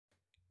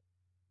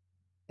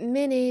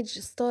Manage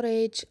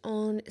storage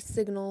on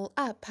Signal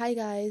app. Hi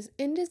guys,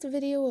 in this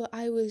video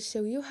I will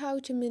show you how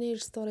to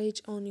manage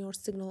storage on your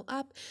Signal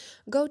app.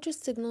 Go to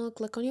Signal,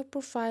 click on your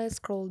profile,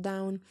 scroll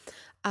down.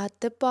 At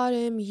the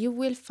bottom you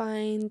will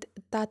find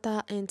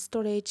data and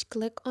storage.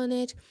 Click on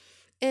it,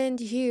 and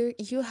here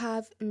you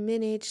have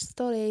manage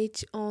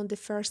storage on the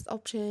first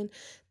option.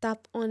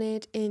 Tap on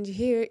it, and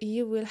here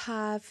you will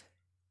have,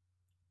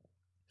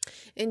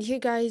 and here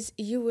guys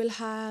you will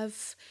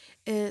have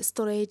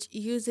storage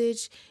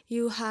usage.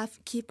 You have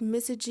keep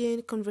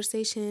messaging,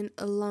 conversation,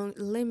 along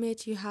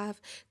limit. You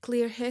have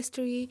clear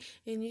history,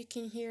 and you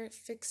can here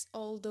fix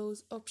all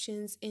those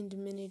options and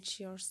manage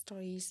your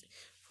stories.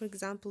 For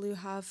example, you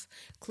have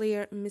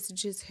clear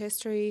messages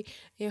history,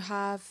 you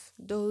have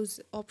those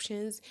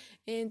options,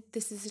 and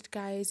this is it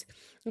guys.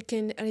 You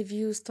can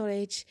review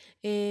storage,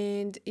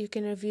 and you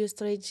can review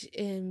storage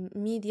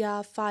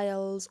media,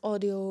 files,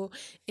 audio,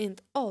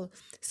 and all.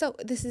 So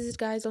this is it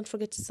guys, don't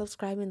forget to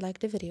subscribe and like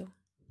the video.